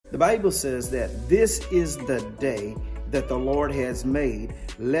Bible says that this is the day that the Lord has made.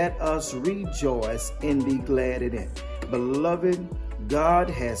 Let us rejoice and be glad in it. Beloved, God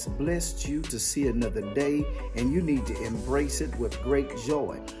has blessed you to see another day, and you need to embrace it with great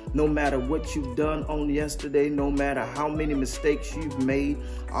joy. No matter what you've done on yesterday, no matter how many mistakes you've made,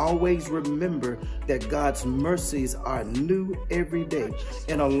 always remember that God's mercies are new every day.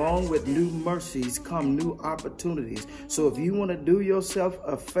 And along with new mercies come new opportunities. So if you want to do yourself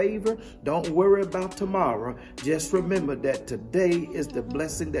a favor, don't worry about tomorrow. Just remember that today is the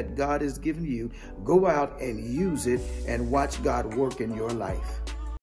blessing that God has given you. Go out and use it and watch God work in your life.